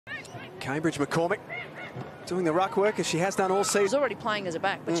Cambridge McCormick doing the ruck work as she has done all season. She was already playing as a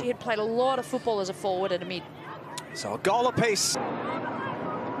back, but she had played a lot of football as a forward and a mid. So a goal apiece.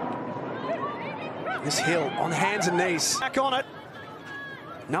 This Hill on hands and knees. Back on it.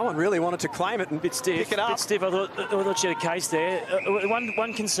 No one really wanted to claim it and pick it up. Bit stiff. I thought she had a case there.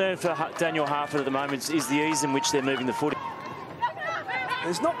 One concern for Daniel Harford at the moment is the ease in which they're moving the footy.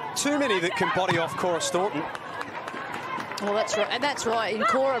 There's not too many that can body off Cora Staunton. Well, that's right. And that's right. And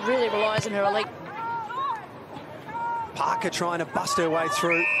Cora really relies on her elite. Parker trying to bust her way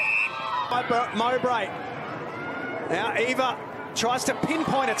through. Mowbray. Now Eva tries to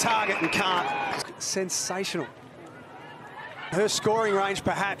pinpoint a target and can't. Sensational. Her scoring range,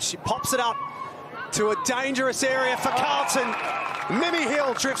 perhaps. She pops it up to a dangerous area for Carlton. Mimi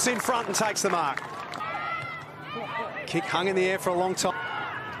Hill drifts in front and takes the mark. Kick hung in the air for a long time,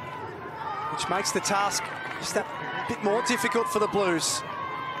 which makes the task just that bit more difficult for the Blues.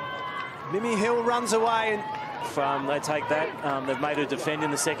 Mimi Hill runs away and they take that. They've made her defend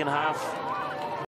in the second half.